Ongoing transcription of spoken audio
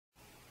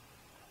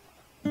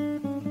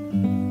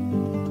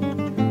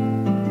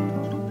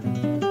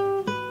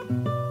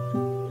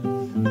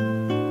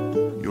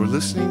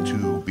listening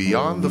to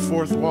Beyond the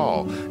Fourth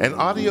Wall, an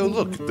audio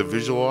look at the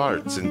visual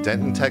arts in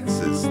Denton,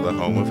 Texas, the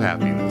home of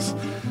happiness.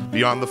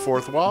 Beyond the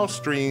Fourth Wall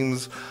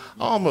streams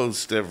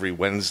almost every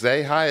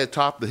Wednesday high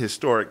atop the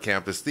historic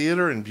Campus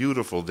Theater in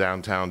beautiful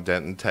downtown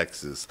Denton,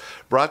 Texas.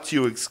 Brought to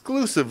you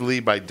exclusively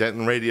by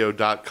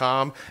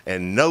DentonRadio.com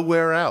and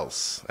nowhere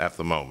else at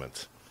the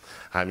moment.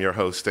 I'm your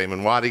host,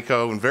 Damon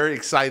Wadico, and very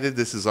excited.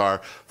 This is our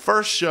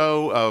first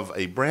show of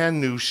a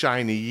brand new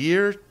shiny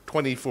year,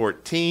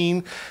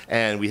 2014,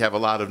 and we have a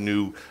lot of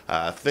new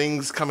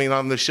things coming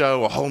on the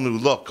show, a whole new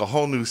look, a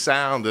whole new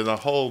sound, and a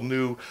whole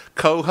new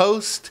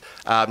co-host,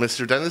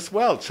 Mr. Dennis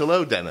Welch.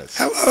 Hello, Dennis.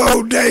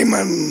 Hello,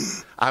 Damon.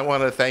 I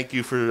want to thank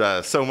you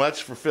for so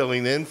much for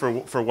filling in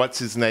for what's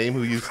his name,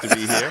 who used to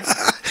be here.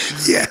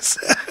 Yes.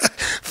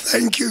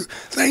 Thank you.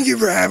 Thank you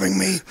for having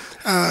me.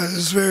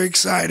 It's very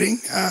exciting.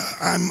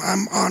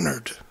 I'm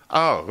honored.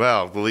 Oh,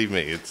 well, believe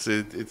me,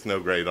 it's no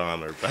great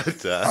honor,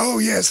 but... Oh,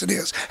 yes, it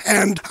is.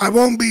 And I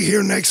won't be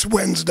here next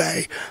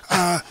Wednesday.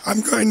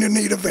 I'm going to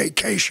need a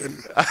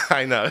vacation.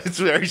 I know. It's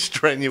very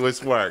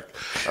strenuous work.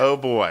 Oh,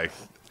 boy.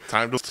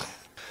 Time to...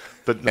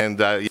 And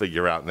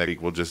figure out next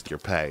week, we'll just your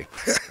pay.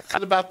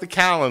 What about the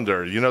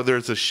calendar? You know,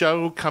 there's a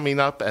show coming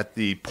up at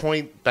the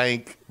Point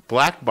Bank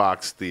Black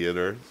Box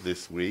Theater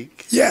this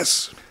week.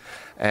 Yes.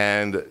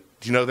 And do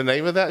you know the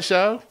name of that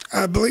show?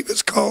 I believe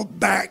it's called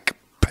Back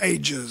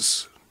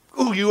Pages.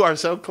 Oh, you are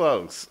so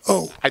close.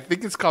 Oh. I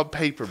think it's called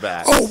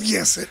Paperback. Oh,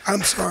 yes.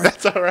 I'm sorry.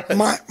 That's all right.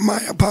 My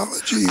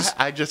apologies.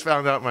 I just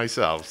found out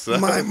myself. So.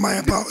 My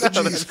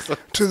apologies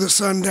to the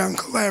Sundown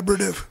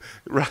Collaborative.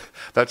 Right.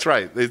 That's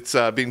right. It's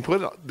being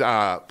put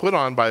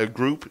on by a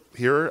group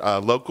here, a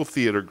local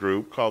theater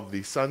group called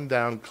the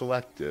Sundown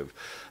Collective.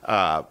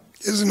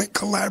 Isn't it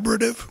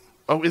collaborative?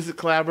 Oh, is it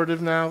collaborative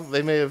now?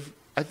 They may have...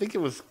 I think it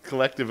was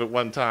collective at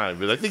one time,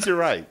 but I think you're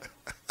right.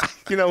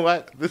 You know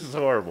what? This is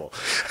horrible.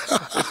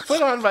 It's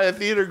put on by a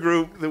theater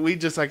group that we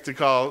just like to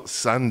call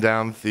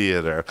Sundown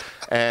Theater.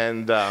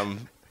 And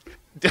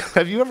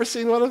have you ever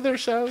seen one of their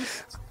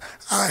shows?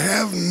 I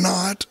have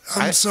not.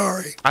 I'm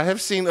sorry. I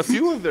have seen a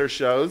few of their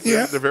shows.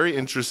 Yeah. They're very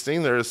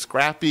interesting. They're a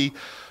scrappy,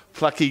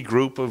 plucky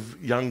group of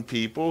young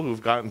people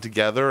who've gotten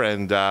together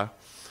and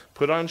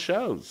put on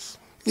shows.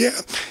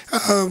 Yeah,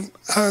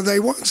 they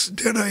once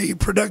did a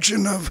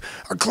production of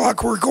A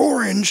Clockwork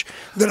Orange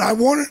that I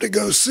wanted to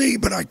go see,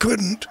 but I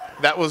couldn't.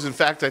 That was, in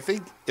fact, I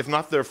think, if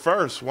not their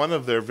first, one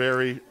of their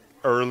very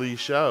early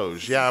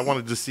shows. Yeah, I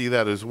wanted to see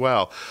that as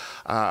well.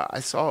 I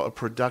saw a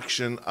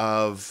production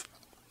of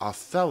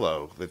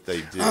Othello that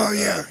they did. Oh,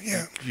 yeah.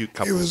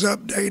 It was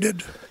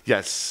updated.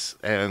 Yes,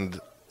 and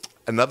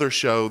another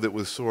show that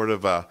was sort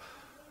of a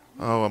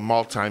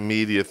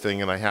multimedia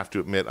thing, and I have to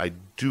admit, I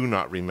do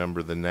not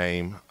remember the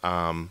name.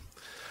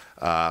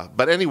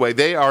 But anyway,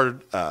 they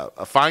are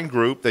a fine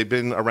group. They've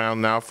been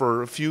around now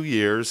for a few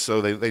years,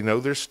 so they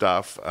know their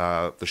stuff.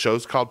 The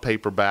show's called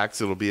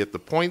Paperbacks. It'll be at the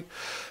Point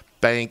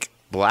Bank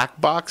Black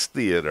Box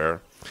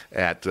Theater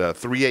at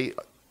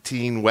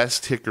 318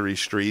 West Hickory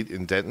Street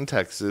in Denton,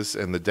 Texas,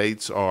 and the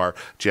dates are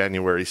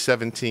January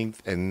 17th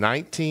and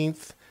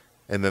 19th.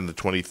 And then the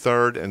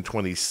 23rd and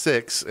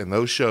 26th, and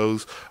those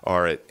shows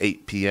are at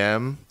 8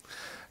 p.m.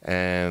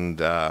 And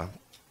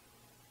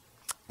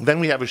then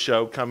we have a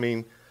show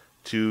coming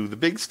to the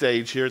big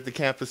stage here at the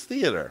Campus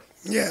Theater.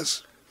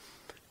 Yes.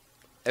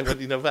 And what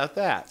do you know about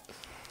that?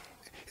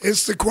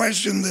 It's the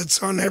question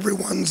that's on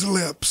everyone's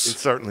lips. It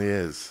certainly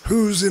is.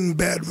 Who's in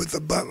bed with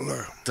the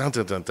butler? Dun,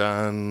 dun, dun,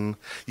 dun.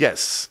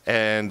 Yes,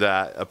 and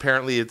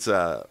apparently it's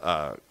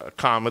a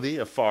comedy,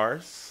 a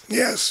farce.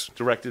 Yes.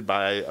 Directed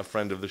by a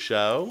friend of the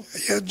show.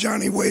 Yeah,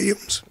 Johnny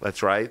Williams.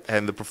 That's right.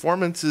 And the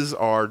performances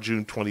are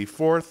June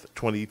 24th,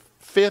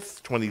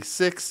 25th,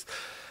 26th,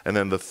 and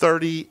then the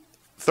 30th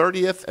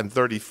and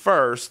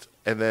 31st,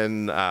 and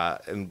then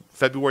in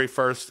February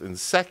 1st and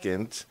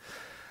 2nd.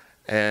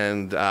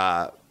 And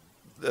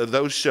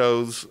those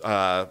shows,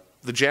 the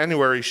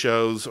January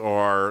shows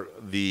are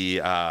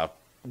the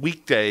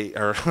weekday,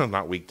 or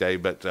not weekday,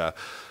 but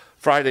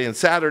Friday and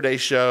Saturday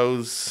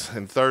shows,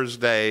 and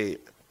Thursday.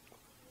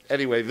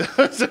 Anyway,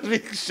 those are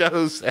the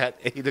shows at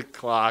 8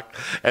 o'clock,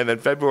 and then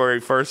February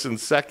 1st and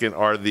 2nd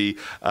are the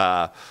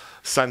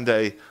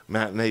Sunday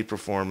matinee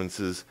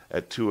performances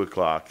at 2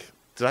 o'clock.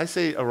 Did I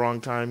say a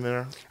wrong time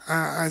there?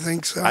 I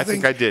think so. I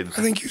think I did.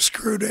 I think you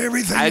screwed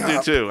everything up.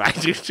 I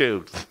do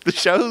too. The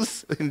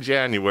shows in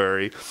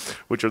January,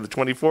 which are the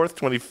 24th,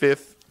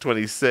 25th,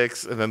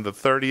 26th, and then the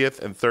 30th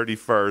and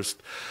 31st,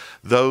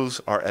 those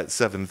are at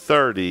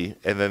 7:30,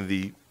 and then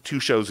the two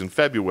shows in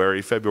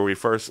February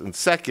 1st and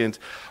 2nd,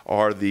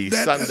 are the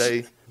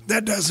Sunday.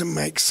 That doesn't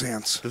make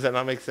sense. Does that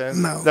not make sense?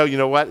 No. No, you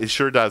know what? It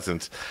sure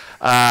doesn't.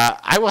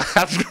 I will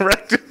have to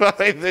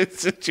rectify this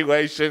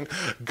situation.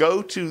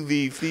 Go to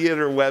the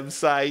theater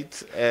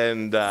website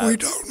and... we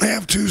don't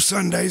have 2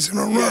 Sundays in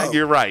a row. Yeah,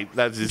 you're right.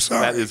 That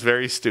is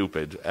very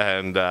stupid.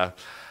 And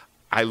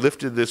I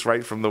lifted this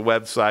right from the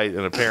website,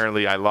 and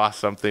apparently I lost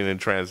something in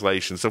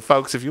translation. So,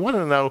 folks, if you want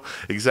to know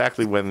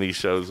exactly when these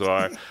shows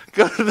are,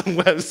 go to the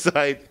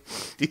website,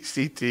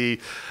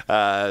 DCT,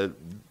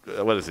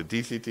 what is it,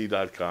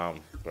 DCT.com.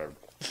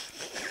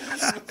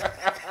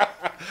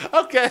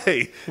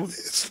 Okay,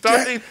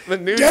 starting the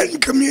new...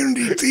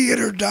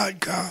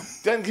 DentonCommunityTheater.com.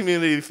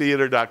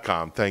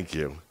 DentonCommunityTheater.com, thank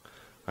you.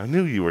 I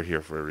knew you were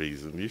here for a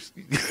reason.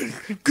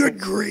 Good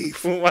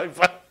grief.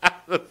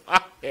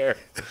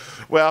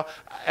 Well,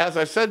 as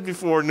I've said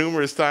before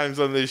numerous times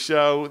on this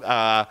show,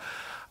 I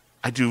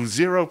do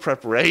zero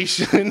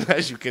preparation,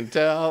 as you can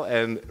tell,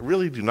 and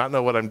really do not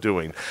know what I'm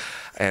doing.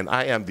 And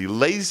I am the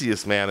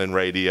laziest man in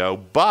radio,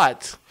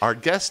 but our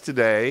guest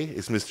today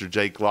is Mr.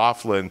 Jake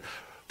Laughlin,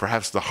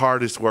 perhaps the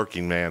hardest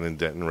working man in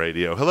Denton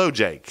radio. Hello,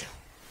 Jake.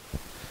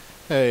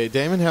 Hey,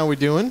 Damon, how we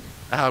doing?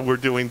 We're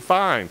doing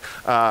fine.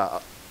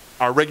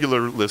 Our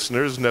regular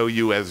listeners know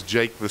you as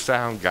Jake the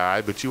Sound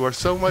Guy, but you are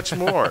so much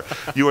more.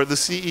 You are the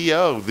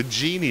CEO, the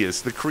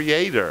genius, the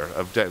creator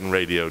of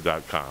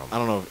DentonRadio.com. I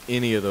don't know if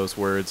any of those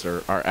words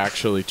are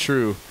actually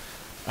true.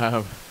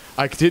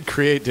 I did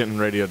create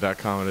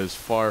DentonRadio.com. It is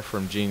far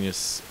from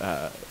genius,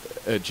 a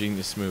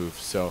genius move.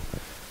 So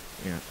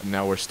yeah,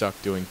 now we're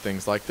stuck doing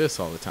things like this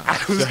all the time. I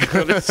was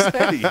going to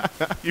say,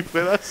 you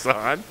put us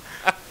on.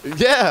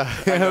 Yeah,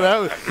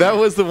 that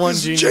was the one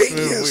genius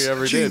move we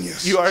ever did.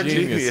 You are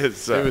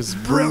genius. It was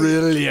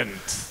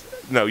brilliant.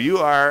 No, you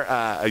are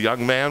a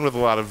young man with a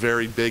lot of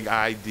very big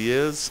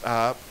ideas.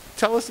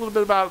 Tell us a little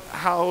bit about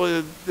how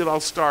it all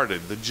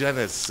started, the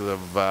genesis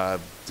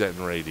of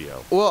Denton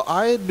Radio. Well,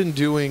 I had been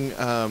doing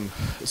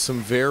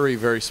some very,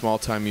 very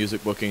small-time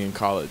music booking in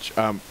college.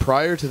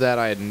 Prior to that,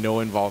 I had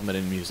no involvement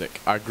in music.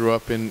 I grew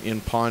up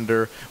in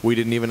Ponder. We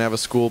didn't even have a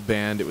school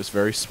band. It was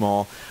very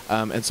small.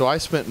 And so I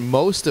spent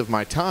most of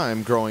my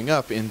time growing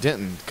up in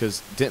Denton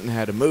because Denton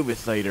had a movie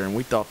theater, and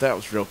we thought that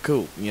was real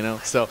cool, you know?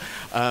 So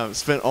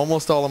spent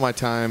almost all of my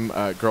time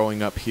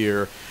growing up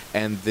here.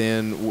 And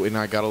then when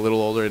I got a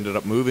little older, ended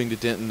up moving to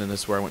Denton, and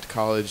this is where I went to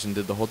college and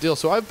did the whole deal.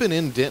 So I've been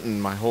in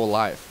Denton my whole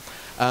life.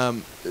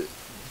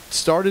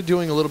 Started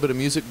doing a little bit of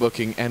music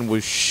booking and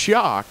was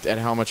shocked at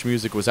how much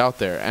music was out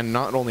there. And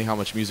not only how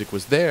much music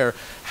was there,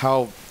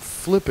 how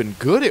flippin'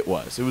 good it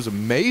was. It was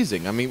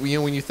amazing. I mean, you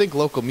know, when you think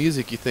local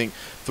music, you think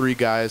three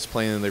guys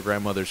playing in their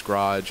grandmother's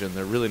garage, and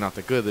they're really not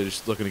that good. They're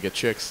just looking to get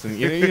chicks, and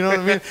you know what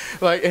I mean?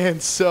 Like,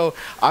 and so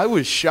I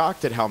was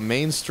shocked at how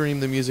mainstream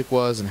the music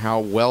was and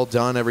how well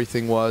done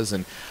everything was,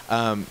 and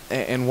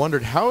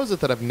wondered, how is it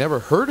that I've never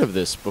heard of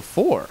this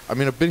before? I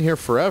mean, I've been here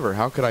forever.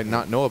 How could I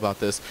not know about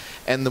this?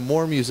 And the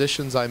more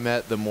musicians I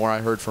met, the more I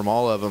heard from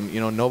all of them. You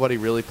know, nobody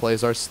really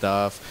plays our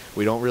stuff.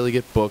 We don't really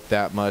get booked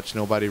that much.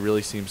 Nobody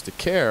really seems to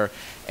care.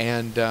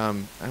 And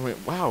I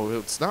went, wow,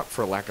 it's not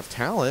for a lack of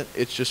talent.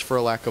 It's just for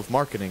a lack of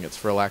marketing. It's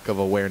for a lack of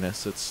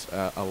awareness. It's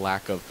a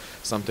lack of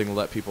something to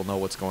let people know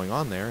what's going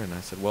on there. And I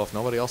said, well, if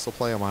nobody else will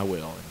play them, I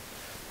will. And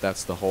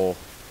that's the whole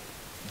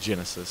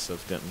genesis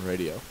of Denton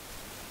Radio.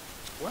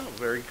 Well,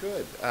 very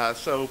good.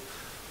 So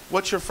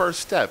what's your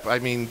first step? I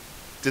mean,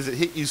 does it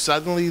hit you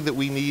suddenly that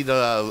we need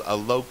a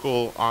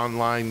local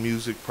online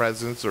music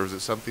presence, or is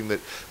it something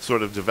that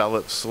sort of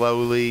develops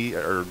slowly,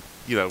 or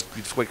you know,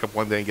 you just wake up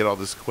one day and get all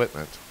this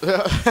equipment?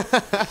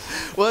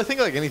 Well, I think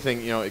like anything,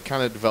 you know, it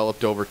kind of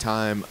developed over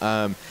time.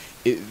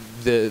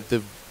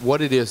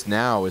 What it is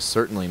now is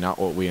certainly not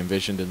what we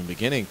envisioned in the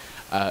beginning.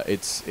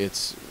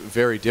 It's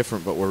very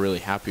different, but we're really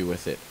happy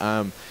with it.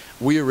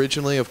 We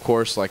originally, of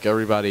course, like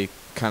everybody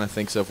kind of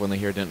thinks of when they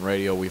hear Denton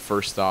Radio, we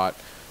first thought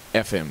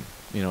FM,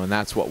 you know, and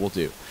that's what we'll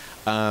do.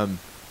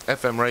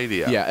 FM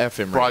radio. Yeah,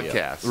 FM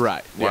broadcast. Radio.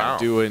 Right. Wow.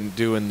 Yeah,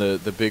 doing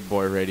the big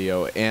boy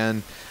radio.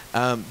 And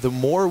the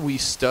more we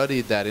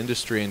studied that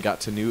industry and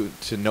got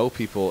to know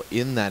people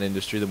in that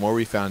industry, the more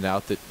we found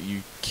out that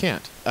you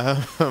can't.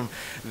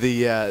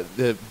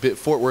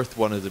 Fort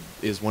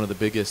Worth is one of the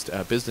biggest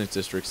business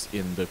districts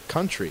in the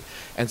country,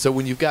 and so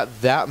when you've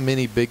got that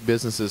many big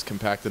businesses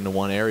compacted into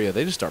one area,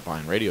 they just start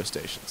buying radio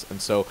stations,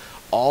 and so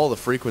all the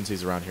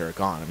frequencies around here are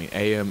gone. I mean,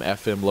 AM,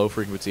 FM, low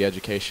frequency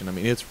education. I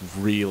mean, it's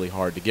really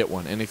hard to get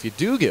one, and if you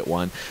do get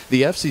one,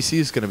 the FCC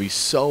is going to be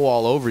so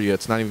all over you,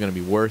 it's not even going to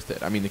be worth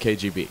it. I mean, the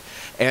KGB,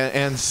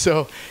 and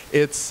so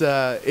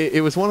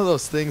it was one of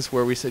those things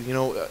where we said, you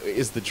know,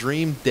 is the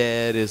dream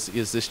dead? Is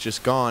this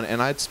just gone?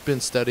 And I'd been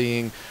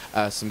studying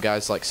some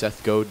guys like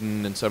Seth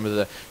Godin and some of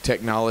the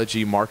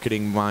technology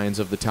marketing minds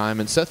of the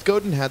time. And Seth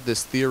Godin had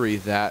this theory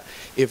that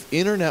if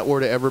internet were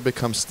to ever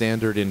become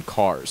standard in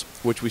cars,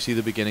 which we see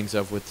the beginnings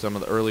of with some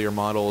of the earlier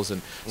models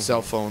and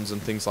cell phones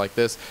and things like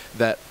this,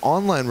 that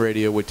online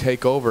radio would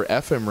take over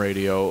FM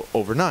radio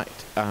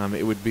overnight.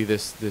 It would be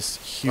this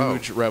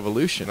huge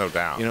revolution. No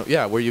doubt. You know,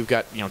 yeah, where you've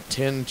got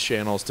 10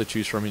 channels to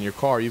choose from in your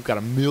car, you've got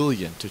 1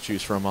 million to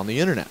choose from on the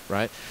internet,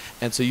 right?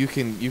 And so you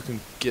can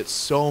get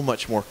so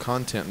much more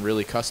content and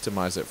really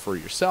customize it for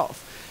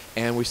yourself.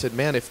 And we said,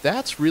 man, if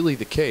that's really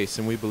the case,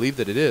 and we believe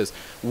that it is,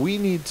 we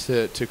need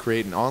to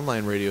create an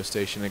online radio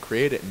station and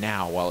create it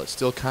now while it's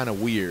still kind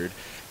of weird,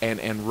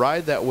 and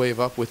ride that wave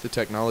up with the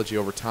technology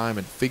over time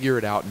and figure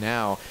it out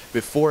now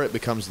before it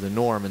becomes the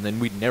norm, and then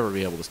we'd never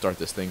be able to start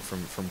this thing from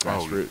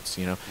grassroots,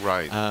 you know.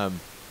 Right.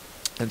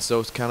 And so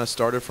it's kind of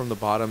started from the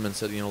bottom and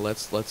said, you know,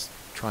 let's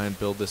try and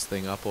build this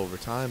thing up over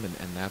time,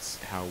 and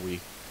that's how we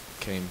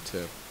came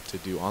to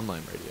do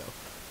online radio.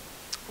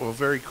 Well,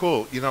 very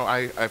cool. You know,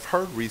 I've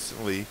heard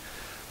recently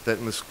that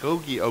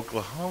Muskogee,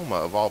 Oklahoma,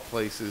 of all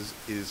places,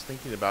 is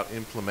thinking about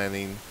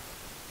implementing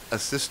a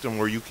system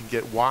where you can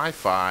get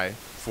Wi-Fi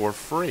for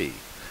free.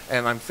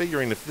 And I'm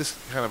figuring if this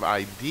kind of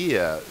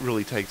idea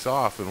really takes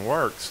off and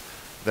works,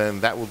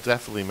 then that will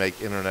definitely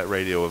make internet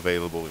radio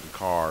available in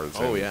cars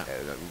and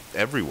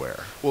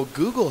everywhere. Well,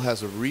 Google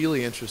has a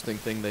really interesting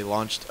thing they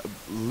launched a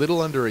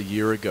little under a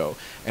year ago,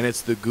 and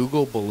it's the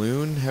Google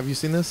Balloon. Have you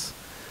seen this?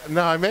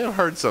 No, I may have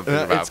heard something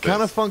about this. It's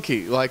kind of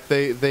funky. Like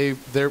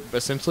they're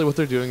essentially what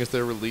they're doing is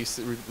they're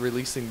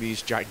releasing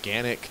these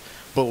gigantic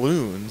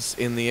balloons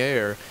in the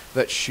air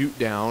that shoot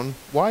down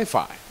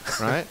Wi-Fi,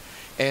 right?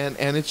 And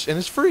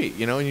it's free,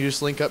 you know, and you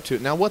just link up to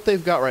it. Now, what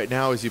they've got right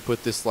now is you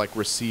put this like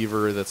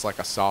receiver that's like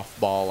a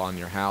softball on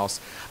your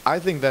house. I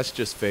think that's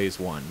just phase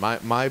one.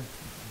 My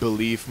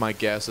belief, my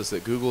guess is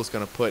that Google is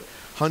going to put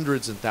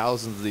hundreds and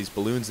thousands of these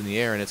balloons in the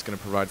air, and it's going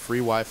to provide free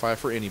Wi-Fi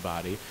for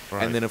anybody.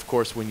 Right. And then, of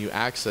course, when you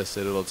access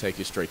it, it'll take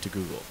you straight to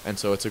Google. And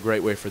so it's a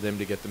great way for them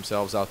to get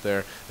themselves out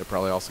there. They're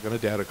probably also going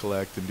to data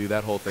collect and do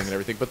that whole thing and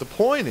everything. But the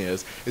point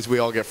is we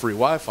all get free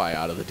Wi-Fi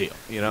out of the deal,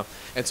 you know?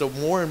 And so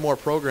more and more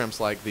programs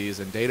like these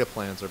and data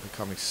plans are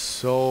becoming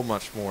so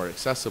much more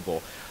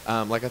accessible.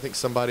 Like I think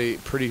somebody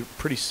pretty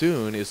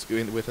soon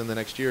within the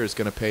next year is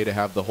going to pay to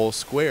have the whole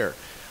square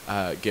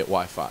get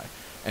Wi-Fi.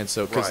 And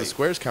so, because the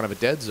square is kind of a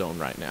dead zone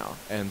right now,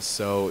 and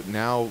so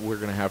now we're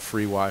going to have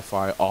free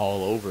Wi-Fi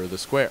all over the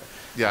square.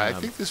 Yeah, I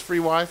think this free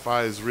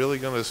Wi-Fi is really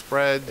going to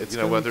spread. It's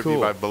whether it be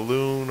by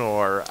balloon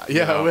or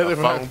whether a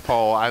phone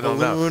pole. I don't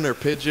know, balloon or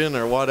pigeon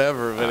or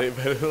whatever, but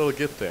it'll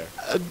get there.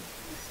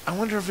 I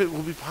wonder if it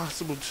will be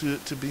possible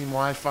to beam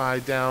Wi-Fi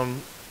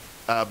down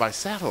by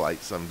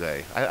satellite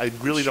someday. I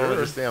really don't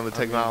understand the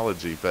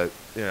technology, but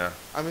yeah.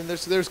 I mean,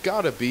 there's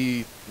got to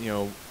be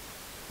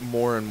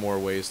more and more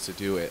ways to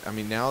do it. I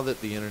mean, now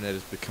that the internet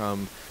has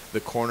become the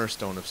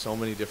cornerstone of so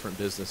many different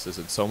businesses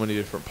and so many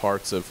different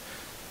parts of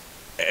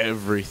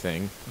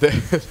everything,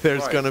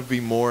 there's going to be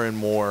more and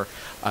more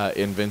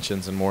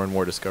inventions and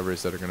more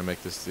discoveries that are going to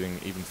make this thing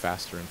even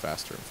faster and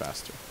faster and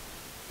faster.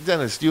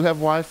 Dennis, do you have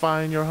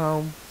Wi-Fi in your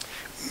home?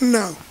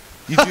 No.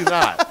 You do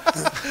not.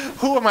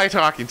 Who am I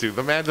talking to?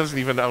 The man doesn't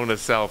even own a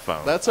cell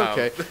phone. That's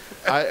okay.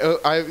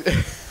 I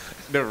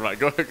Never mind.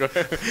 Go ahead.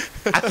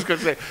 I was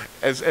going to say,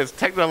 as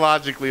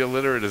technologically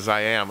illiterate as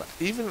I am,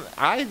 even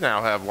I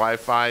now have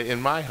Wi-Fi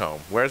in my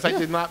home, whereas I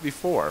did not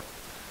before.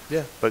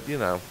 Yeah. But,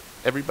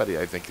 everybody,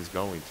 I think, is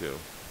going to.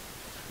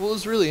 Well, it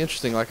was really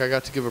interesting. Like, I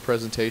got to give a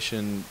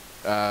presentation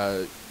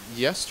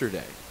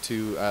yesterday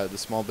to the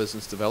Small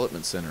Business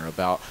Development Center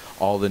about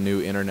all the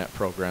new internet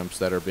programs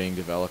that are being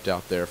developed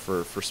out there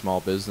for small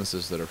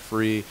businesses that are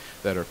free,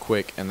 that are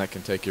quick, and that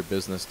can take your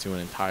business to an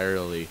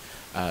entirely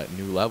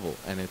new level.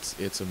 And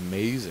it's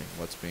amazing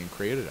what's being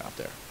created out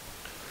there.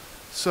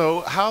 So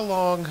how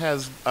long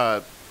has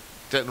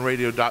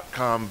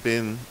DentonRadio.com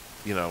been,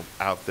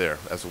 out there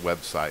as a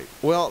website?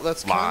 Well,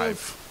 that's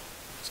live.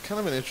 It's kind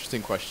of an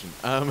interesting question.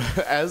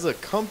 As a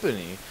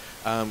company,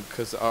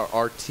 because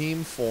our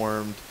team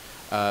formed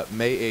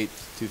May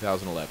 8th,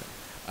 2011.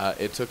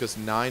 It took us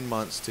 9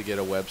 months to get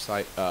a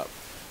website up,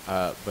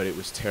 but it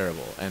was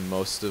terrible, and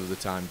most of the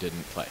time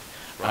didn't play.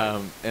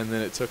 Right. And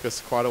then it took us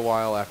quite a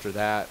while after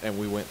that, and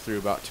we went through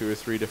about 2 or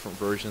 3 different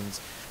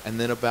versions. And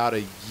then about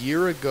a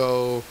year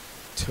ago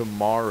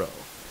tomorrow,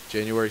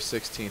 January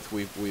 16th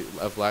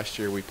of last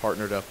year, we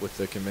partnered up with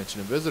the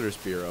Convention and Visitors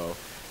Bureau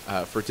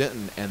for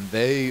Denton, and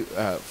they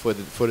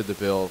footed the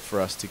bill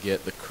for us to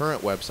get the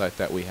current website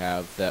that we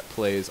have that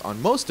plays on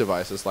most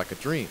devices like a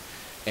dream.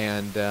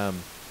 And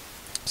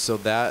so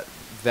that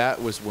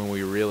was when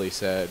we really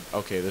said,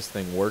 okay, this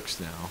thing works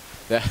now.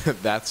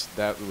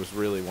 That was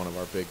really one of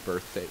our big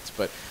birth dates.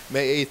 But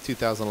May 8th,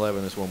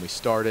 2011 is when we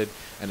started,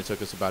 and it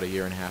took us about a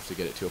year and a half to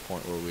get it to a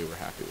point where we were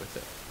happy with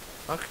it.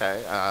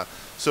 Okay.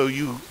 So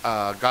you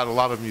got a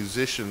lot of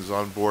musicians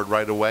on board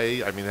right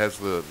away? I mean, has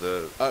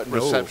the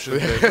reception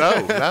been...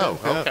 No.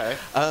 Okay.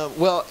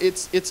 Well,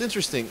 it's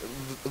interesting.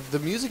 The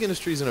music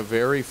industry is in a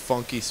very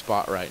funky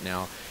spot right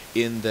now,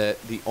 in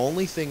that the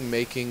only thing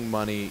making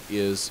money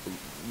is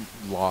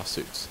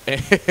lawsuits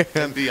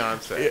and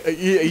Beyonce.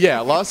 Yeah,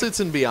 lawsuits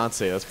and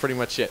Beyonce. That's pretty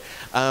much it.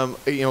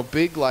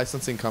 Big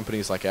licensing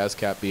companies like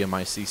ASCAP,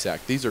 BMI,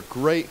 CSAC. These are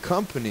great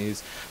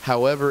companies.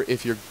 However,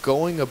 if you're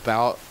going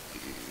about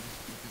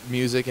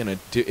music in a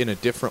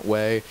different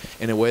way,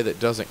 in a way that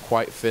doesn't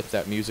quite fit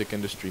that music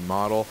industry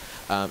model,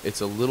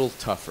 it's a little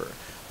tougher.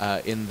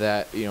 In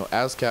that,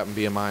 ASCAP and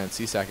BMI and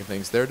CSAC and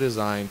things, they're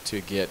designed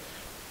to get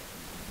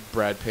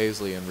Brad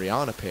Paisley and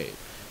Rihanna paid.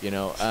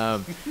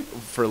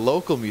 For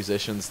local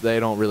musicians, they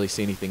don't really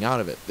see anything out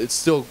of it. It's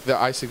still,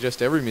 I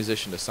suggest every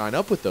musician to sign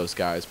up with those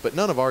guys, but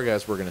none of our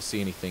guys were going to see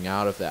anything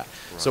out of that.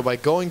 Right. So by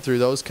going through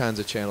those kinds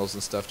of channels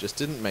and stuff just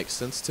didn't make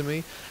sense to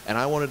me, and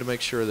I wanted to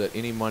make sure that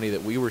any money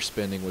that we were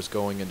spending was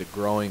going into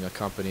growing a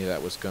company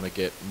that was going to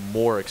get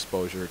more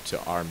exposure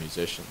to our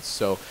musicians.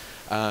 So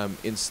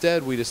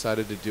instead, we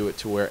decided to do it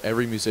to where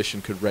every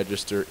musician could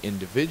register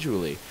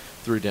individually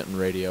through Denton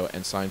Radio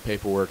and sign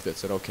paperwork that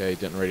said, okay,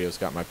 Denton Radio's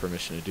got my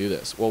permission to do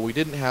this. Well, we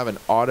didn't have an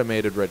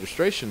automated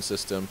registration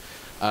system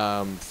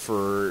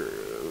for,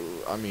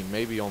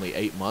 maybe only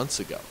 8 months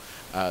ago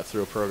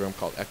through a program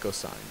called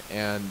EchoSign.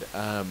 And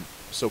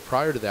so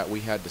prior to that,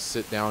 we had to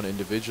sit down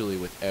individually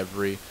with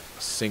every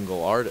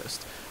single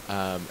artist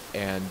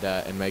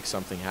and make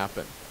something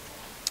happen.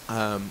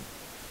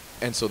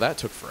 And so that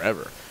took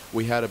forever.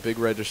 We had a big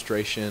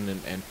registration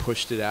and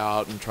pushed it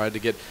out and tried to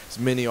get as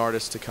many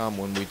artists to come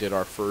when we did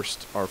our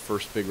first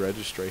big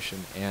registration,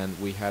 and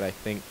we had, I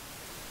think,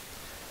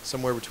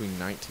 somewhere between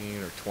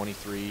 19 or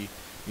 23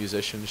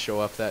 musicians show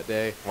up that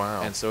day.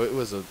 Wow! And so it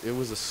was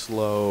a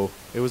slow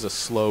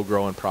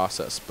growing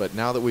process. But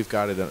now that we've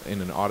got it in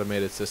an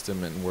automated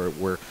system and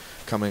we're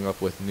coming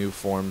up with new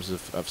forms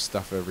of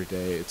stuff every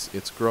day,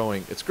 it's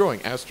growing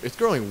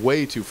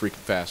way too freaking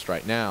fast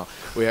right now.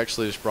 We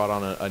actually just brought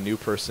on a new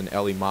person,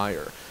 Ellie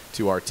Meyer,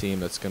 to our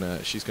team.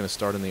 She's gonna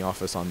start in the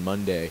office on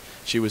Monday.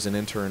 She was an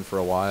intern for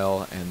a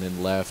while and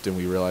then left, and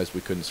we realized we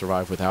couldn't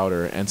survive without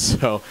her, and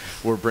so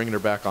we're bringing her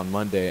back on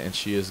Monday, and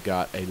she has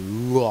got a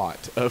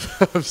lot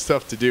of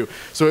stuff to do.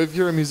 So if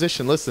you're a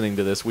musician listening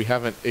to this, we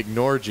haven't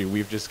ignored you.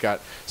 We've just got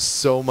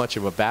so much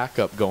of a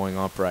backup going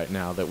up right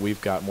now that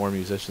we've got more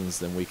musicians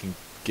than we can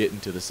get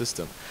into the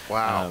system.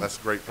 Wow, that's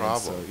a great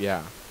problem. So,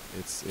 yeah,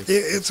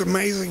 it's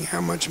amazing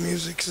how much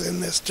music's in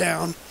this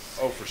town.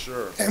 Oh, for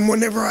sure. And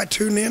whenever I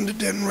tune in to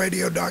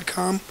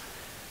DentonRadio.com,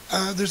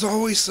 there's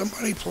always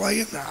somebody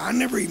playing that I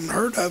never even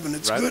heard of, and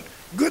it's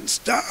good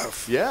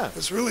stuff. Yeah.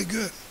 It's really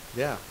good.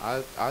 Yeah,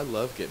 I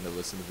love getting to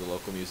listen to the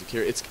local music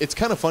here. It's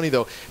kind of funny,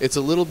 though. It's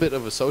a little bit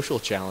of a social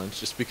challenge,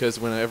 just because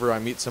whenever I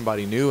meet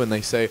somebody new and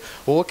they say,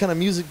 well, what kind of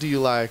music do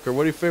you like, or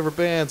what are your favorite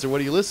bands, or what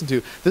do you listen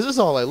to? This is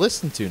all I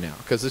listen to now,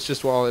 because it's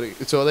just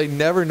so they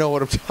never know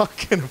what I'm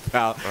talking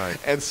about. Right.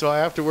 And so I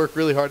have to work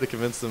really hard to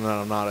convince them that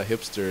I'm not a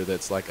hipster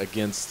that's like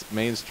against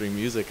mainstream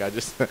music. I'm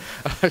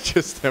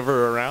just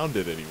never around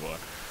it anymore.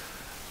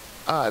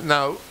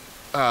 Now,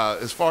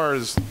 as far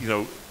as,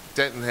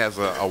 Denton has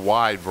a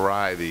wide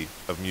variety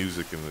of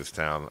music in this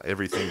town.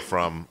 Everything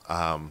from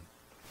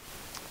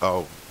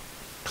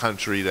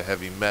country to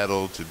heavy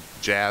metal to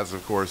jazz,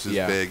 of course, is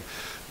big.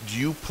 Do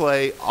you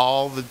play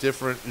all the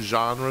different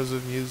genres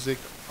of music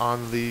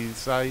on the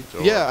site?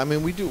 Or? Yeah,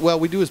 we do. Well,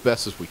 we do as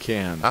best as we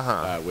can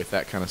with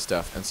that kind of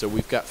stuff. And so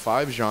we've got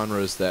 5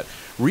 genres that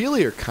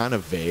really are kind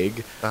of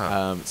vague.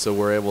 So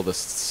we're able to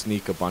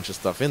sneak a bunch of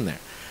stuff in there.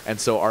 And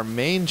so our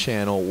main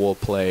channel will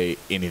play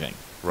anything.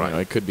 Right.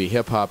 It could be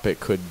hip-hop, it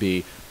could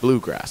be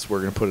bluegrass. We're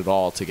going to put it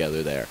all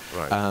together there.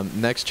 Right.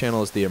 Next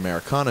channel is the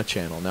Americana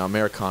channel. Now,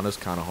 Americana is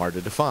kind of hard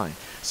to define.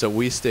 So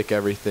we stick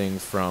everything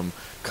from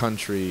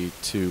country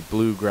to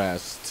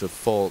bluegrass to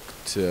folk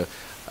to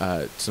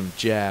some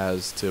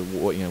jazz to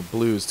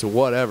blues to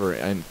whatever,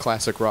 and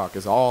classic rock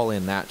is all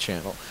in that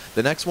channel.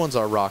 The next one's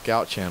our Rock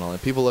Out channel,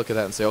 and people look at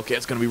that and say, okay,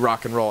 it's going to be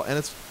rock and roll, and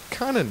it's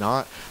kind of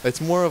not.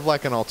 It's more of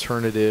like an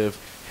alternative,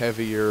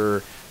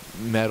 heavier,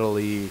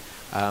 metal-y.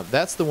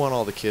 That's the one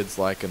all the kids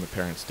like and the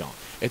parents don't.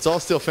 It's all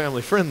still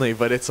family friendly,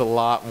 but it's a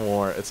lot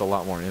more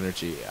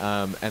energy.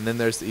 And then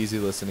there's the easy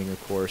listening,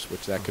 of course,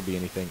 which that could be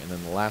anything. And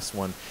then the last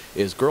one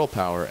is girl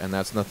power, and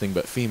that's nothing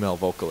but female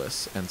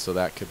vocalists, and so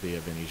that could be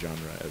of any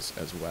genre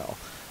as well.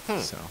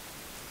 So,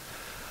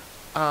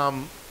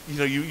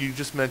 you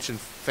just mentioned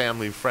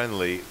family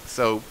friendly.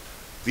 So,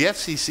 the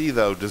FCC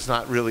though does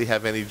not really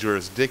have any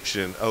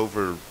jurisdiction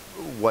over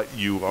what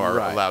you are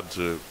allowed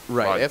to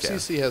broadcast.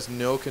 FCC has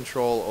no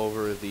control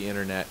over the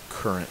internet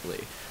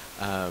currently.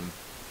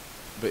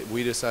 But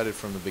we decided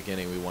from the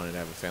beginning we wanted to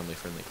have a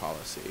family-friendly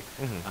policy.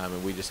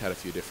 And we just had a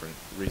few different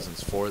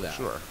reasons for that.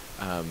 Sure.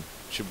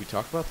 Should we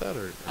talk about that,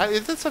 or?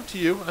 That's up to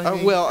you.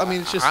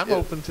 It's just I'm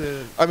open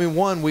to.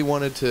 One, we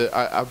wanted to.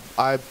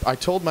 I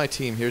told my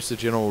team, here's the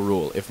general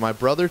rule: if my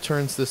brother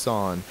turns this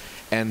on,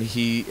 and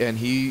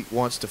he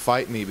wants to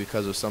fight me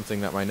because of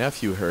something that my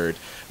nephew heard,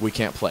 we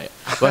can't play it.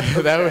 But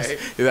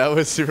that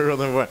was super rule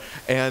number one,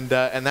 and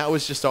that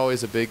was just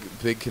always a big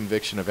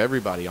conviction of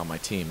everybody on my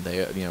team.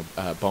 They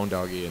Bone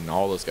Doggy and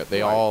all those guys,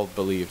 they all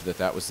believed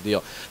that was the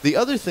deal. The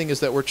other thing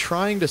is that we're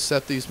trying to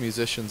set these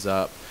musicians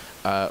up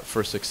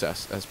for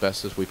success as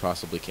best as we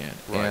possibly can.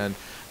 Right. And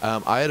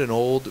I had an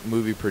old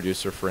movie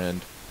producer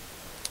friend.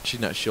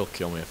 She'll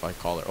kill me if I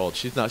call her old.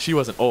 She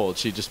wasn't old.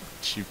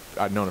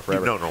 I've known her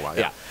forever. You've known her a while.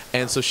 Yeah.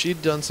 And so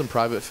she'd done some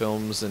private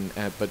films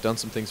but done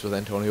some things with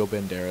Antonio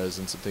Banderas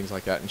and some things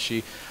like that. And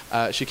she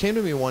came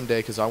to me one day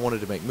because I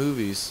wanted to make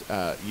movies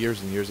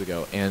years and years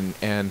ago.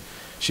 And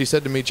she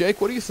said to me, Jake,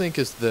 what do you think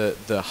is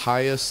the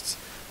highest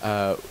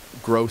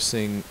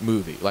grossing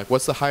movie? Like,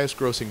 what's the highest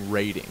grossing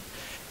rating?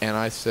 And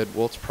I said,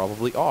 well, it's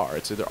probably R.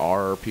 It's either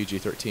R or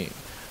PG-13.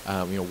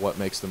 What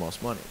makes the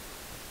most money?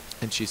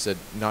 And she said,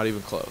 not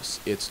even close.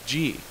 It's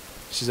G.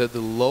 She said,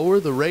 the lower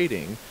the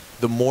rating,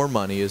 the more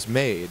money is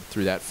made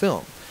through that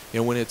film.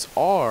 When it's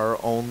R,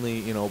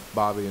 only,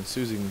 Bobby and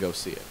Susie can go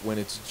see it. When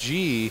it's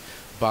G,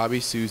 Bobby,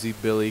 Susie,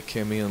 Billy,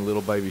 Kimmy, and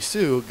little baby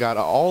Sue got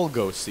to all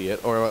go see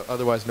it, or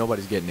otherwise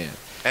nobody's getting in.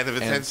 And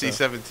if it's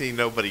NC-17,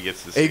 nobody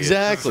gets to see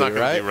exactly, it. It's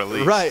not right? Be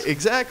released. Right,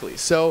 exactly.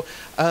 So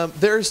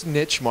there's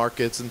niche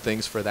markets and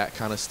things for that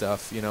kind of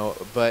stuff,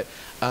 But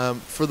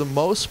for the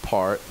most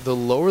part, the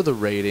lower the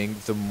rating,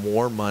 the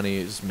more money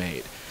is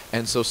made.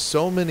 And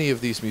so many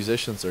of these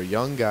musicians are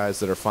young guys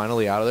that are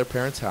finally out of their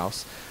parents'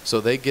 house, so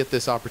they get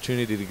this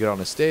opportunity to get on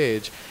a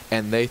stage,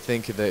 and they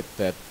think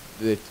that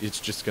it's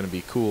just going to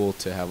be cool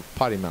to have a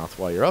potty mouth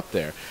while you're up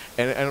there.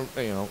 And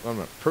I'm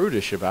not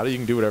prudish about it. You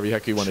can do whatever the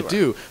heck you want to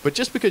do. But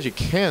just because you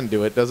can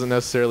do it doesn't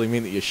necessarily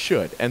mean that you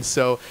should. And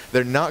so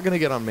they're not going to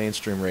get on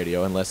mainstream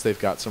radio unless they've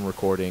got some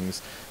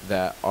recordings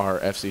that are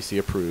FCC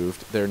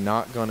approved. They're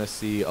not going to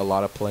see a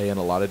lot of play in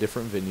a lot of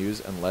different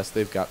venues unless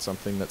they've got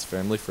something that's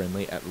family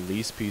friendly, at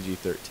least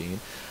PG-13.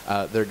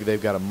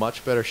 They've got a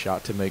much better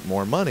shot to make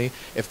more money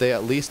if they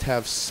at least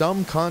have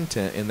some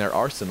content in their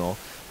arsenal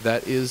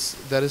that is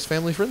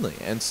family friendly.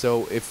 And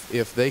so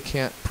if they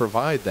can't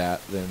provide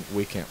that, then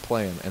we can't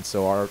play them. And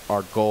so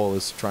our goal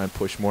is to try and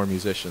push more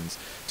musicians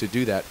to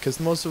do that, because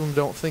most of them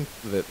don't think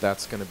that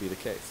that's going to be the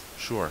case.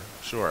 Sure.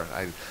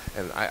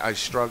 I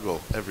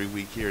struggle every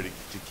week here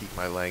to keep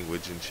my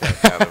language in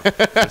check out of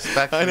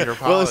respect for your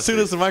policy. Well, as soon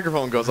as the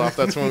microphone goes off,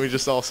 that's when we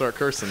just all start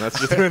cursing. That's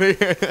just really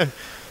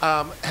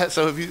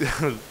So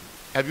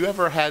have you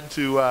ever had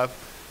to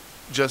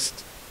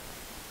just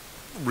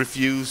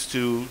refuse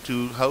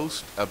to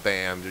host a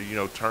band,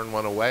 or turn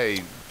one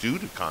away due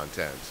to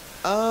content?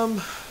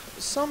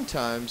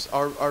 Sometimes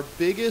our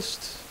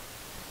biggest.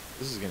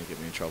 This is going to get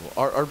me in trouble.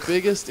 Our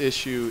biggest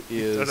issue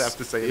is. You don't have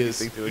to say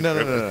anything to it.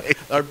 No.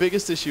 Our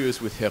biggest issue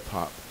is with hip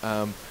hop.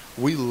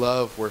 We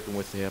love working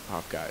with the hip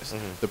hop guys.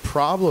 Mm-hmm. The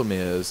problem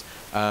is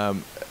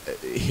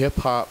hip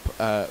hop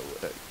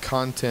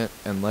content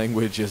and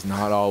language is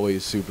not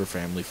always super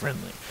family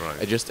friendly.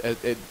 Right.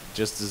 It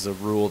just is a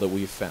rule that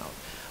we've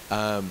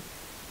found.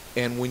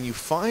 And when you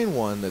find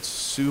one that's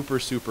super,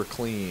 super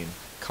clean,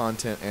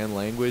 content and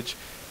language,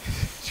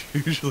 it's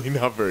usually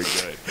not very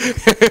good.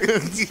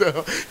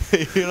 So,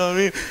 you know what I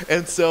mean?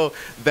 And so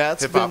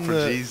that's hip hop been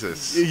for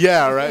Jesus.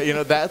 Yeah,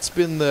 right. That's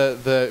been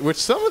the which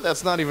some of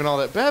that's not even all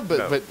that bad,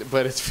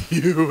 but it's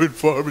few and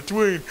far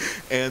between.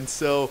 And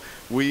so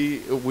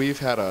we've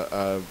had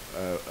a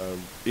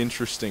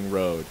interesting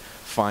road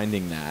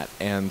finding that.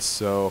 And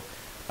so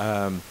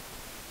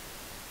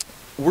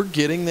we're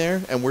getting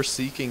there, and we're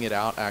seeking it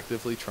out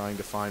actively, trying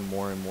to find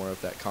more and more of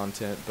that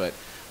content. But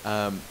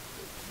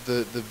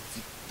the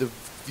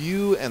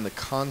view and the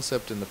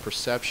concept and the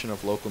perception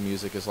of local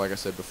music is, like I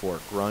said before,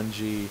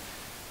 grungy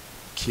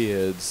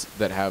kids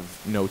that have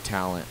no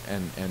talent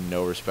and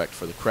no respect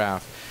for the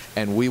craft.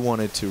 And we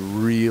wanted to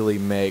really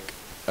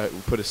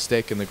put a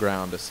stake in the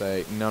ground to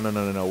say, no,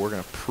 we're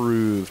going to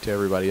prove to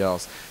everybody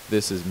else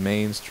this is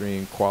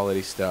mainstream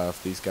quality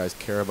stuff. These guys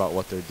care about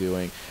what they're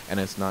doing, and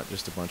it's not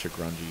just a bunch of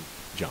grungy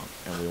junk,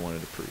 and we wanted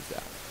to prove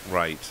that.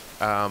 Right.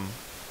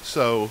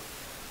 So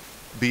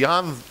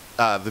beyond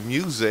the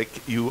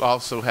music, you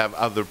also have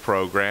other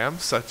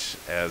programs, such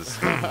as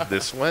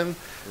this one,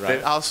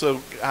 that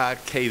also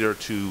cater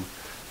to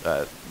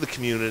the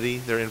community.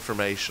 They're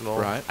informational,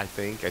 right. I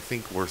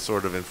think we're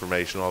sort of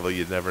informational, although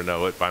you'd never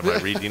know it by my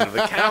reading of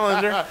the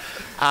calendar.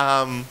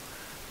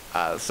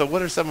 So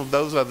what are some of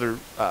those other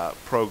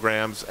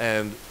programs,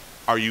 and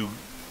are you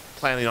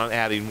planning on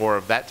adding more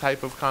of that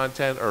type of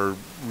content, or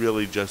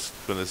really just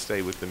going to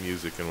stay with the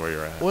music and where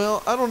you're at?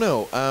 Well, I don't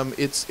know.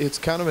 It's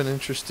kind of an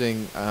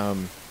interesting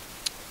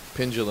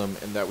pendulum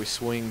in that we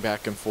swing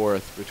back and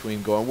forth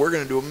between going, we're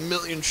going to do 1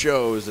 million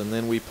shows, and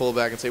then we pull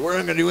back and say, we're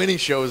not going to do any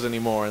shows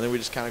anymore, and then we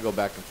just kind of go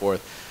back and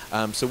forth.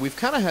 So we've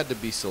kind of had to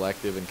be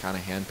selective and kind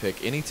of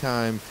handpick.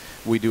 Anytime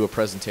we do a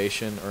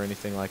presentation or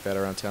anything like that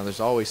around town, there's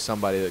always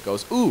somebody that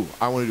goes, ooh,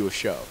 I want to do a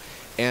show.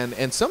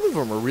 And some of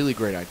them are really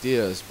great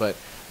ideas, but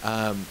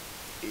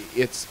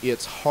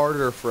it's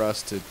harder for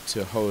us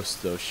to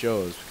host those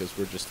shows because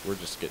we're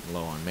just getting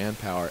low on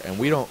manpower, and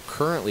we don't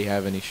currently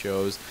have any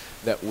shows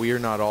that we're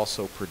not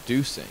also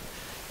producing.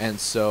 And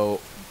so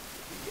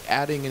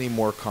adding any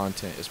more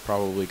content is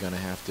probably going to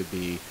have to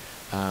be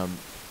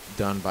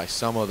done by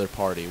some other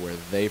party where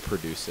they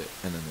produce it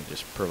and then they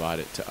just provide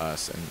it to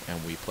us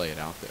and we play it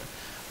out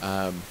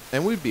there.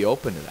 And we'd be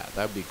open to that.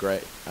 That'd be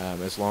great,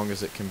 as long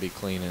as it can be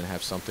clean and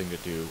have something to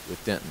do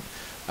with Denton.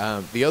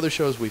 The other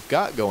shows we've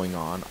got going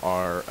on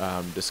are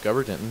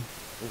Discover Denton,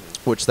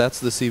 which that's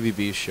the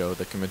CVB show,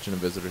 the Convention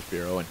and Visitors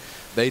Bureau, and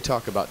they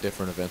talk about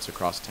different events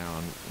across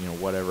town,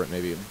 whatever it may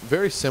be.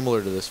 Very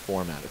similar to this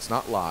format. It's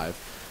not live,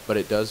 but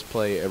it does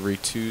play every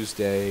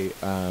Tuesday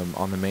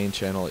on the main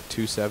channel at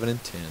 2, 7,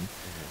 and 10.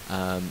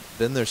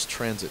 Then there's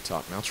Transit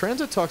Talk. Now,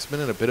 Transit Talk's been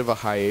in a bit of a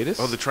hiatus.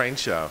 Oh, the train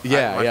show.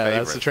 Yeah, My that's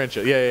favorite. the train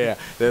show. Yeah.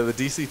 The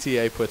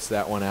DCTA puts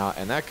that one out,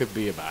 and that could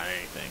be about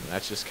anything.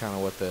 That's just kind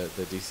of what the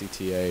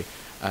DCTA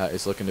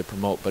is looking to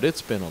promote. But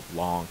it's been a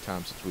long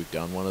time since we've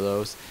done one of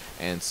those,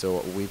 and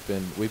so we've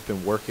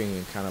been working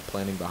and kind of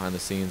planning behind the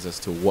scenes as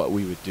to what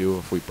we would do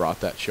if we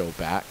brought that show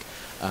back.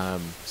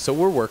 So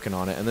we're working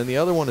on it. And then the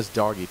other one is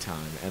Doggy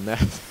Time. And that,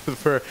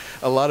 for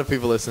a lot of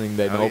people listening,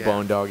 they know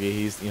Bone Doggy.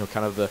 He's,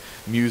 kind of the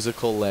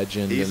musical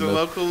legend. He's and a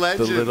local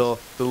legend. The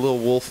little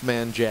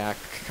Wolfman Jack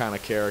kind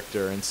of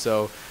character. And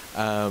so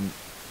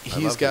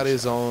he's got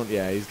his own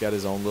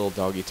little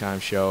Doggy Time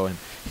show. And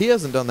he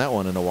hasn't done that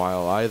one in a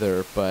while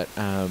either. But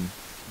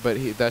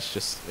that's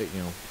just,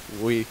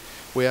 we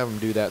have him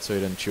do that so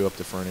he doesn't chew up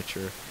the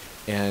furniture.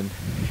 And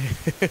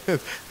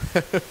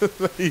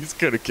he's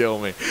gonna kill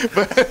me,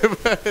 but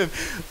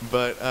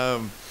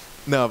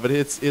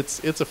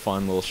it's a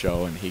fun little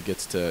show, and he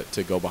gets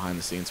to go behind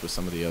the scenes with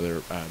some of the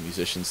other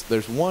musicians.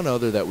 There's one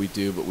other that we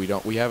do, but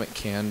we haven't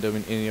canned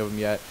any of them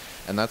yet,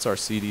 and that's our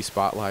CD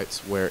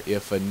spotlights. Where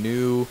if there's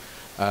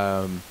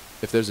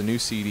a new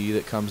CD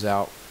that comes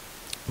out,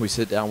 we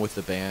sit down with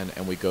the band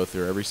and we go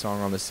through every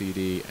song on the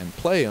CD and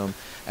play them,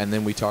 and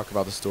then we talk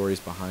about the stories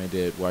behind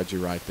it. Why'd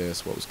you write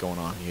this? What was going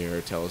on here?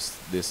 Tell us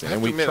this.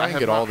 And we try and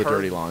get all the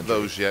dirty laundry.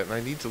 Those yet, and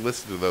I need to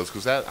listen to those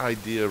because that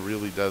idea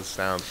really does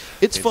sound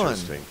it's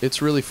interesting. Fun.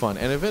 It's really fun,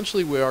 and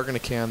eventually we are going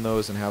to can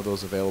those and have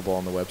those available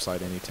on the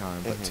website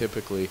anytime. But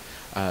typically,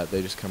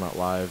 they just come out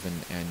live,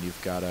 and you've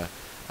got to.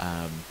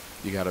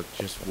 You got to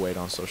just wait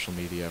on social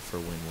media for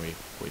when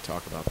we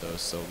talk about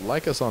those. So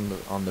like us on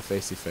the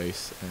Facey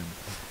Face,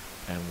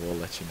 and we'll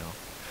let you know.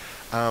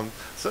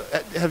 So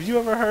have you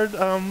ever heard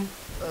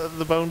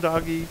the Bone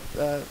Doggy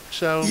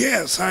show?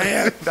 Yes, I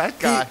have. That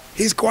guy.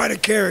 He's quite a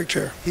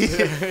character.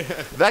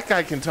 That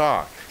guy can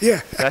talk.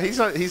 Yeah.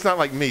 He's not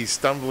like me,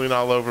 stumbling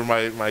all over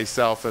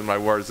myself and my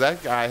words.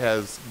 That guy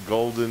has a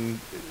golden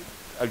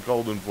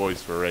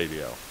voice for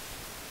radio.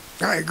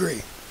 I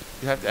agree.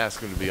 You have to ask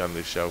him to be on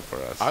this show for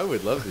us. I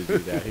would love to do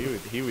that.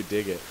 He would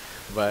dig it.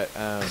 But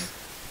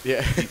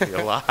yeah, keep me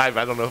alive.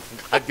 I don't know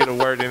if I'd get a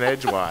word in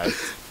edgewise.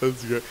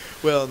 That's good.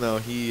 Well, no,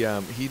 he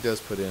does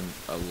put in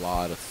a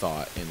lot of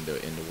thought into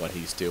what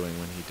he's doing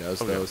when he does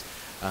those.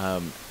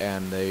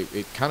 And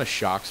it kind of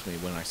shocks me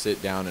when I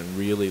sit down and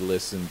really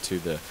listen to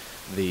the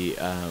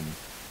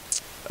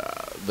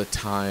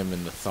time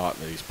and the thought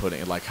that he's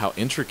putting, like how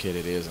intricate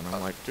it is, and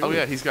I'm like, dude. Oh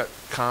yeah, he's got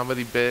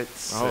comedy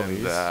bits and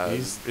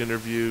he's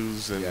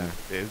interviews, and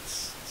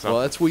it's something.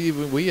 Well, that's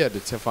we had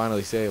to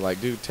finally say, like,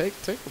 dude, take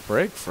a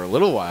break for a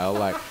little while.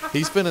 Like,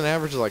 he spent an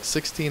average of like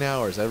 16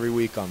 hours every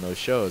week on those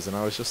shows, and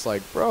I was just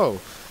like, bro,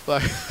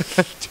 like,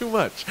 too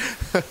much.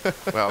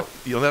 Well,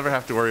 you'll never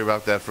have to worry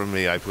about that from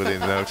me. I put in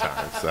no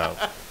time, so.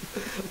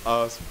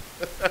 Awesome.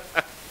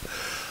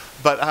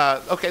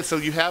 But okay, so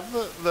you have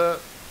the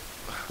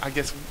I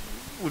guess,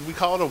 would we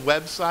call it a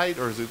website,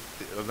 or is it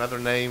another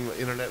name,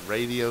 internet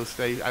radio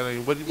station? I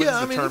mean, what is the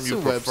term you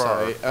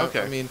prefer? Website.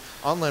 Okay. I mean,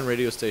 online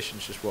radio station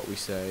is just what we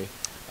say.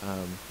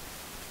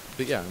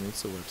 But yeah, I mean,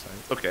 it's a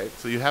website. Okay,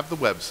 so you have the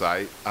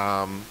website,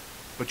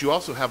 but you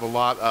also have a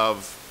lot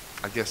of,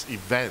 I guess,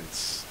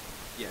 events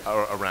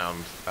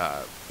around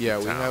Yeah,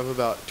 we town. have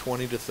about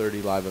 20 to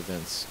 30 live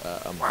events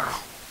a month. Wow.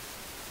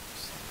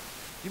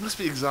 You must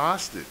be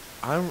exhausted.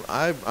 I'm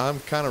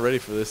kind of ready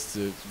for this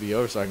to be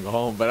over so I can go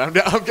home, but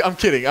I'm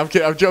kidding. I'm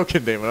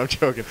joking, Damon. I'm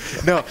joking.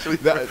 No, Actually,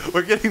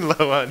 we're getting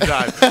low on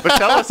time. But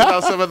tell us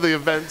about some of the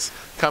events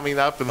coming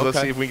up, and let's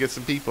see if we can get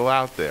some people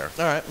out there.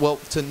 All right. Well,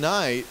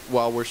 tonight,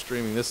 while we're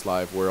streaming this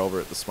live, we're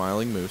over at the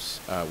Smiling Moose,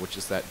 which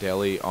is that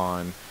deli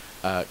on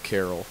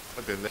Carroll.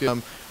 I've been there.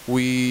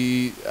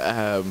 We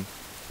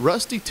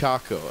Rusty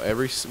Taco.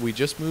 We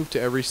just moved to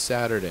every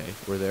Saturday.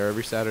 We're there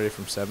every Saturday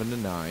from 7 to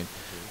 9.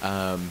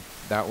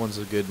 That one's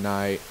a good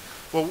night.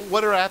 Well,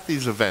 what are at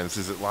these events?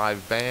 Is it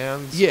live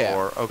bands? Yeah.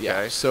 Or, okay.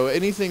 Yeah. So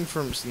anything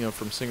from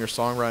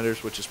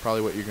singer-songwriters, which is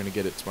probably what you're going to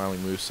get at Smiling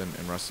Moose and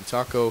Rusty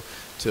Taco,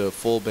 to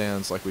full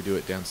bands like we do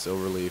at Dan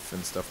Silverleaf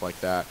and stuff like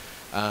that.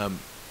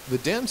 The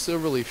Dan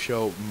Silverleaf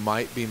show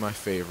might be my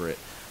favorite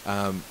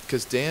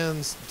because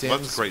Dan's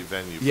that's a great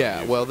venue.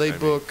 Yeah. Well, they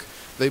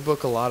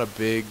book a lot of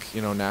big,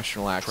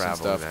 national acts and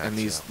stuff, and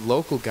these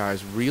local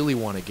guys really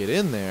want to get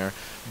in there,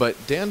 but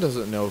Dan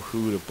doesn't know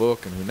who to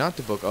book and who not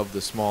to book of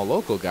the small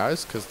local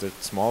guys because they're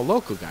small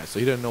local guys, so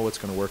he doesn't know what's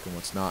going to work and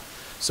what's not.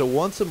 So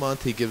once a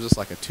month he gives us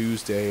like a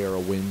Tuesday or a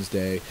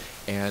Wednesday,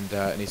 and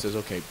he says,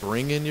 okay,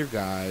 bring in your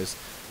guys,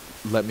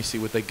 let me see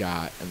what they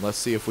got, and let's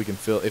see if they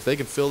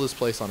can fill this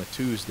place on a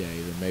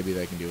Tuesday, then maybe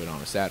they can do it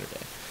on a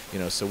Saturday.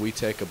 So we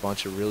take a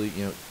bunch of really,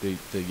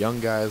 the young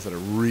guys that are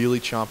really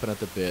chomping at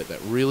the bit, that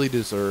really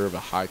deserve a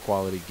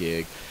high-quality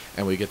gig,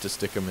 and we get to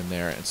stick them in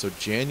there. And so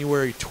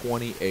January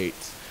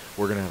 28th,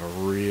 we're going to have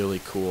a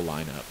really cool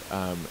lineup.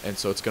 And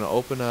so it's going to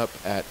open up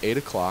at 8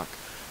 o'clock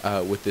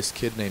with this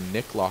kid named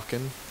Nick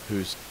Laughlin,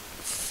 who's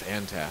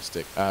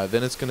fantastic.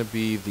 Then it's going to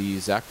be the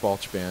Zach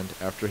Balch Band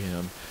after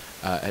him.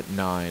 at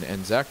 9.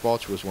 And Zach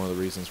Balch was one of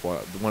the reasons why,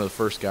 one of the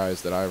first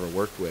guys that I ever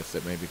worked with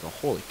that made me go,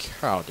 holy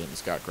cow,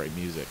 Denton's got great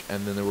music.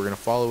 And then we're going to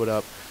follow it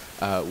up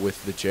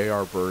with the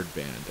J.R. Bird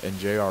Band. And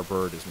J.R.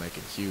 Bird is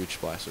making huge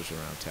splashes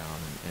around town,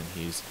 and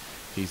he's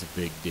a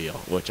big deal,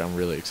 which I'm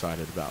really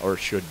excited about, or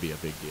should be a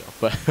big deal.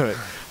 But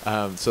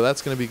so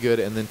that's going to be good.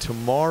 And then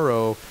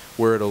tomorrow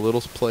we're at a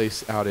little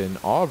place out in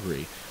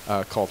Aubrey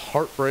called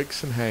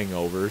Heartbreaks and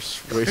Hangovers.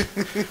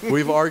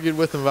 We've argued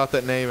with them about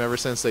that name ever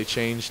since they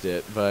changed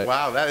it. But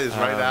wow, that is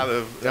right out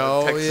of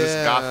Texas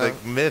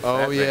Gothic myth.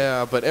 Oh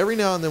yeah, but every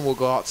now and then we'll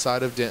go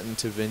outside of Denton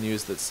to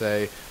venues that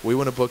say we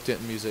want to book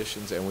Denton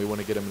musicians and we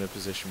want to get them in a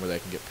position where they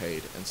can get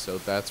paid. And so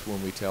that's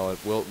when we tell it,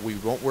 well, we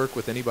won't work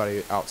with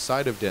anybody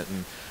outside of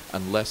Denton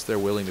unless they're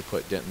willing to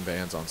put Denton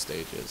bands on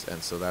stages.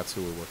 And so that's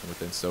who we're working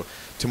with. And so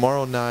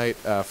tomorrow night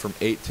from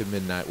 8 to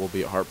midnight, we'll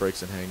be at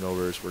Heartbreaks and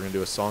Hangovers. We're going to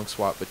do a song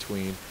swap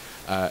between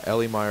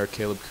Ellie Meyer,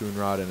 Caleb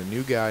Coonrod, and a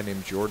new guy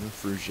named Jordan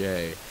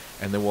Fruget.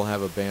 And then we'll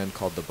have a band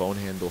called the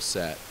Bonehandle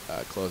Set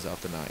close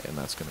out the night. And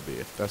that's going to be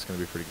a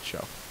pretty good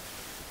show.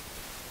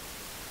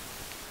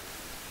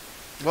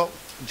 Well,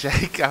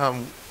 Jake,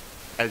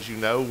 as you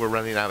know, we're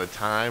running out of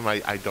time.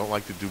 I don't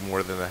like to do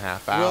more than a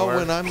half hour. Well,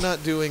 when I'm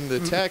not doing the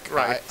tech,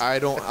 right.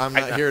 I'm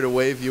not here to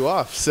wave you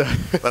off. So.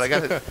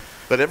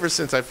 But ever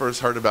since I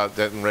first heard about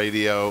Denton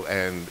Radio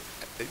and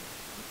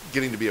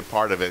getting to be a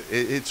part of it,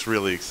 it's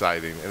really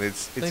exciting, and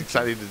it's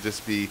exciting to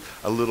just be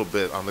a little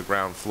bit on the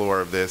ground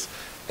floor of this.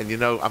 And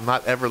I'm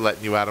not ever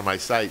letting you out of my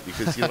sight,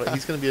 because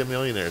he's going to be a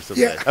millionaire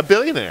someday, a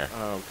billionaire.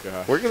 Oh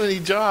God, we're going to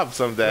need jobs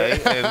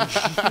someday. And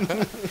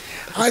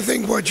I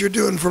think what you're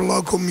doing for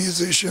local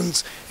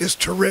musicians is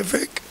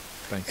terrific.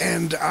 Thank you.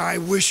 And I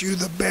wish you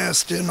the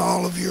best in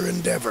all of your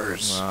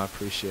endeavors. Well, I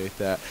appreciate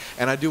that,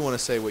 and I do want to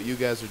say what you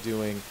guys are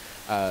doing.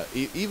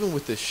 Even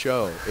with this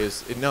show,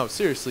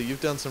 seriously,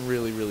 you've done some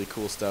really, really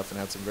cool stuff and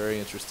had some very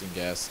interesting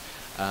guests,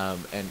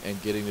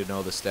 and getting to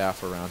know the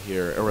staff around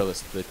here, or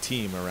the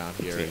team around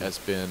here, has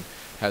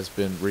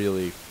been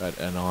really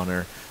an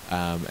honor,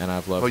 and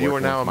I've loved. Well, you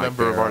are now a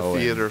member of our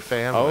theater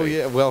family. Oh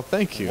yeah, well,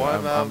 thank you.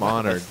 I'm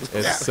honored.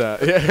 It's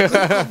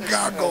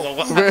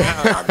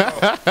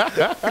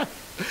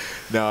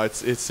No,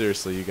 it's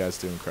seriously, you guys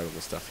do incredible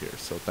stuff here.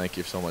 So thank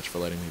you so much for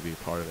letting me be a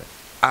part of it.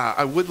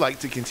 I would like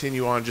to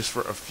continue on just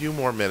for a few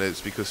more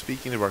minutes, because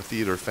speaking of our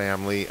theater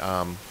family,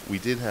 we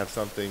did have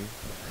something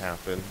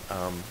happen.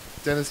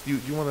 Dennis, do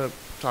you want to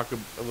talk a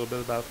little bit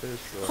about this?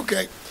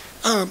 Okay.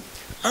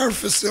 Our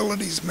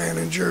facilities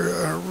manager,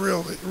 a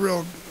real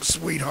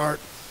sweetheart,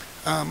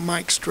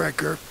 Mike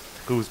Strecker.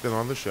 Who's been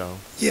on the show.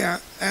 Yeah,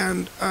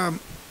 and I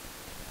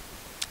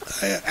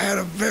had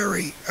a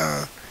very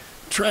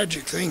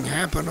tragic thing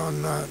happen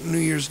on New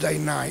Year's Day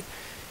night.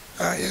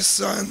 His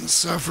son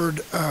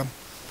suffered...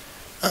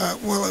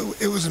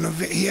 it was an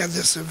event. He had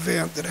this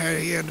event that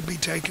he had to be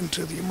taken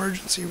to the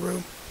emergency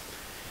room,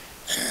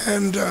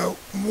 and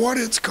what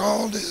it's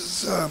called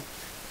is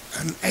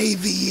an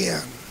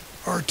AVN,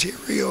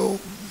 arterial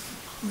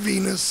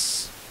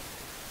venous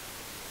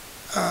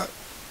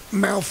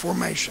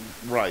malformation.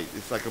 Right.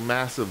 It's like a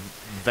massive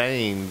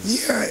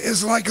veins. Yeah,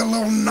 it's like a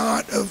little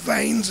knot of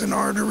veins and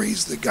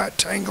arteries that got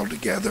tangled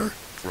together.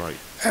 Right.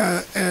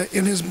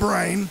 In his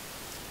brain.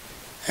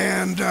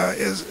 And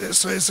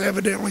so it's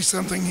evidently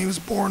something he was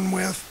born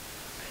with.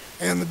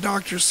 And the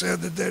doctor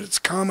said that it's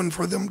common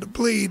for them to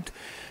bleed,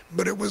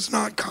 but it was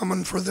not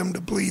common for them to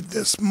bleed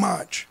this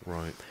much.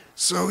 Right.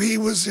 So he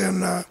was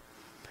in a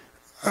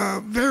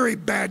very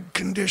bad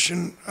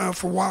condition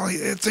for a while.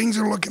 Things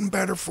are looking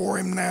better for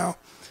him now.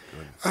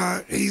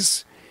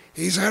 He's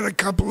had a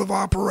couple of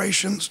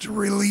operations to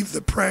relieve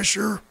the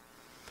pressure,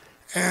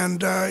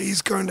 and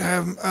he's going to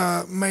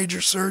have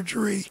major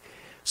surgery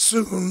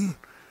soon.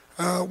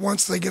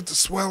 Once they get the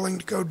swelling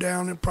to go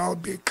down, it'll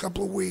probably be a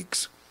couple of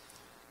weeks.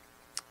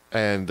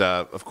 And,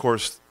 of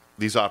course,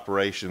 these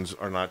operations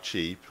are not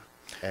cheap.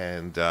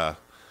 And,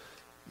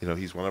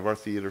 he's one of our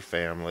theater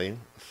family.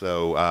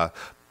 So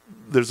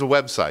there's a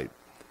website.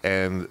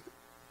 And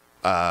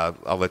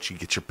I'll let you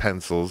get your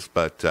pencils.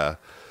 But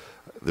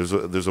there's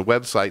a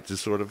website to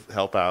sort of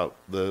help out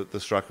the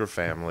Strucker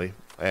family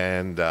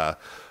and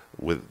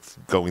with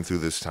going through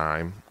this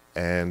time.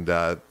 And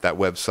that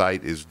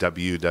website is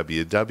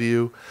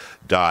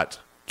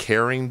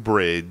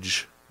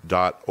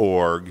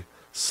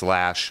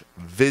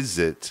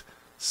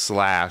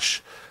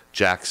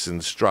www.caringbridge.org/visit/Jackson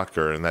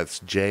Strucker, and that's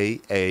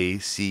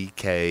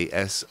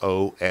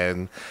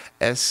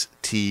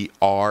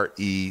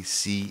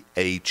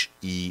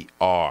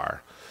JACKSONSTRECHER.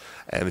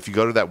 And if you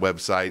go to that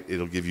website,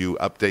 it'll give you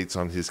updates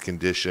on his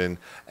condition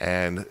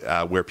and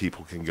where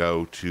people can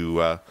go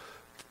to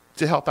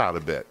help out a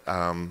bit.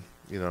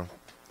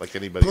 Like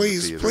anybody.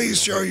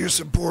 Please show your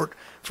support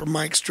for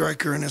Mike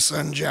Stryker and his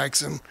son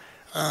Jackson.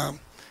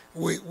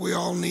 We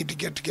all need to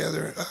get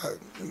together,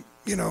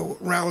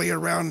 rally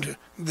around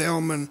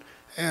them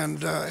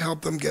and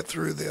help them get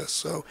through this.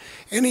 So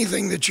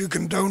anything that you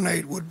can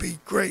donate would be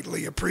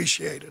greatly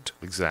appreciated.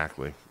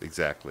 Exactly.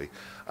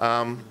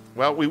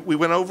 Well, we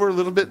went over a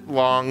little bit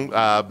long,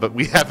 but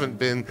we haven't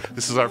been,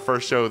 this is our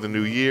first show of the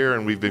new year,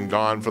 and we've been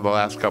gone for the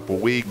last couple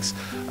weeks.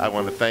 I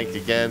want to thank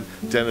again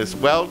Dennis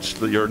Welch,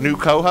 your new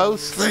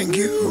co-host. Thank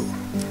you.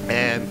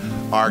 And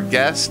our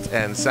guest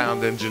and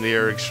sound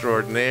engineer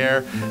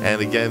extraordinaire,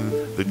 and again,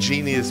 the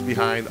genius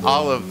behind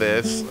all of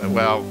this,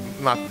 well,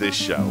 not this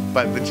show,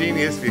 but the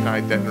genius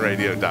behind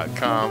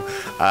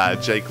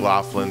DentonRadio.com, Jake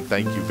Laughlin.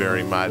 Thank you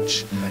very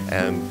much,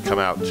 and come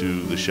out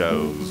to the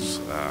shows.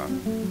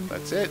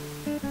 That's it.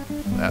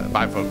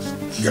 Bye, folks.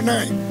 Good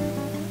night.